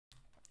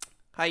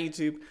Hi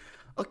YouTube.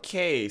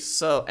 Okay,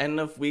 so end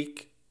of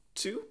week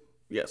two?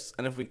 Yes,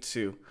 end of week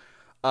two.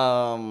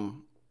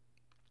 Um,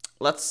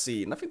 let's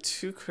see. Nothing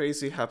too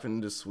crazy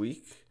happened this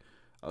week.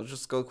 I'll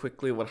just go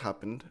quickly what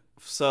happened.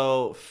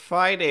 So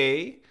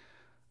Friday,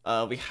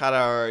 we had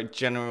our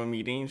general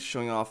meeting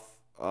showing off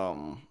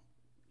all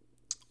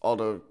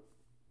the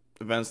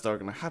events that are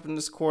gonna happen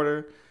this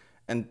quarter,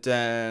 and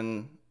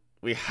then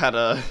we had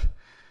a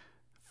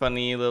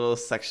funny little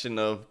section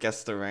of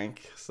guess the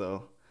rank.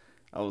 So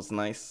that was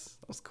nice.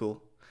 That was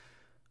cool.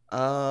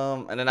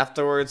 And then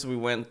afterwards we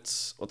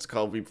went, what's it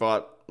called? We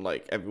brought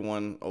like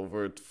everyone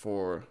over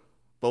for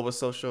Boba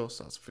social,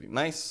 so that's pretty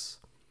nice.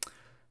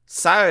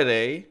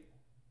 Saturday,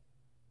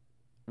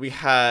 we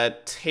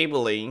had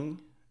tabling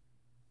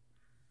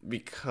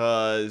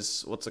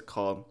because what's it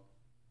called?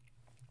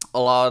 A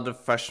lot of the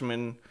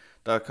freshmen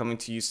that are coming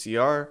to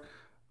UCR,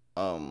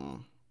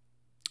 um,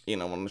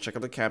 wanted to check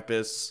out the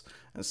campus,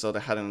 and so they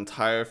had an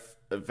entire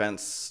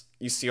events.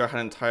 UCR had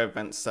an entire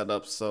event set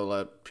up so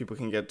that people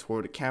can get a tour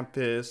of the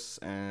campus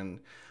and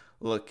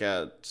look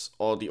at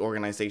all the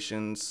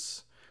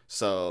organizations.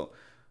 So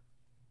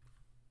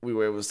we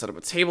were able to set up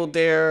a table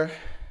there,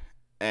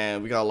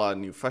 and we got a lot of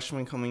new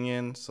freshmen coming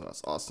in, so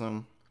that's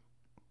awesome.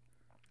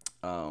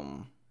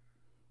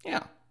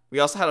 Yeah, we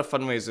also had a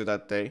fundraiser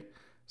that day,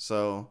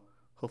 so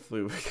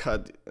hopefully we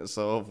got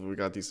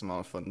a decent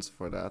amount of funds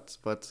for that.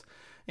 But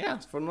yeah,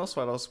 for the most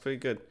part, that was pretty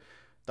good.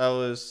 That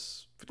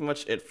was pretty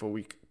much it for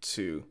week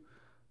two.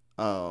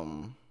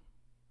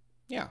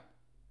 Yeah,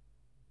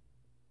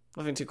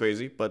 nothing too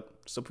crazy, but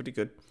still pretty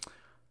good.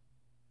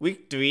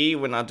 Week three,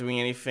 we're not doing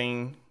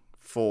anything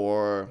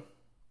for.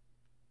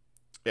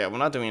 Yeah, we're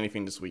not doing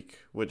anything this week.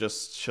 We're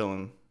just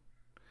chilling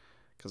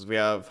because we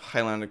have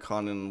Highlander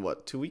Con in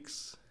what, 2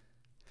 weeks?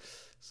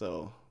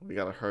 So we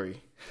gotta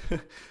hurry.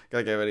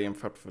 Gotta get ready and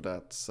prep for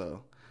that.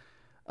 So,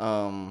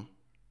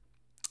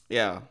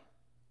 yeah.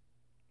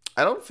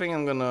 I don't think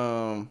I'm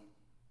gonna.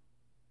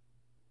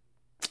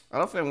 I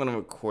don't think I'm gonna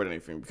record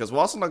anything because we're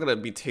also not gonna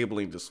be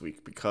tabling this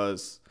week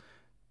because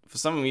for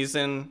some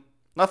reason,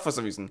 not for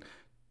some reason,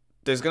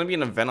 there's gonna be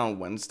an event on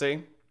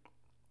Wednesday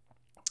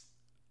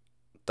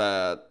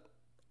that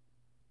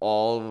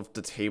all of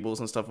the tables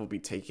and stuff will be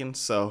taken.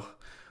 So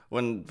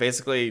when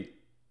basically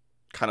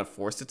kind of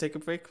forced to take a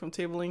break from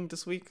tabling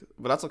this week,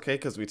 but that's okay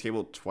because we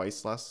tabled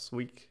twice last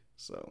week.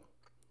 So,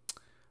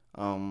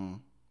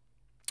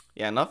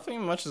 yeah,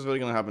 nothing much is really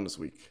gonna happen this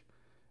week.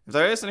 If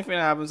there is anything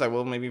that happens, I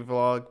will maybe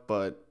vlog,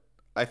 but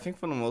I think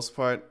for the most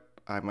part,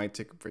 I might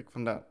take a break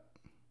from that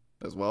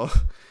as well.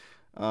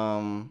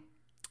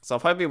 So I'll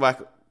probably be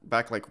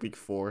back like week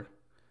four.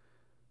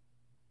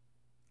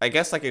 I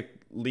guess like a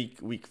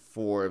week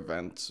four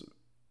event,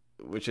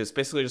 which is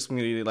basically just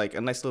gonna be like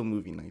a nice little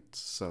movie night.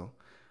 So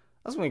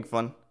that's gonna be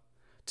fun.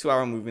 2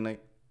 hour movie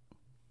night.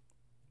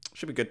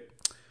 Should be good.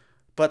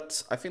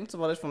 But I think that's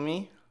about it for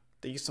me.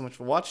 Thank you so much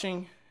for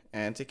watching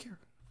and take care.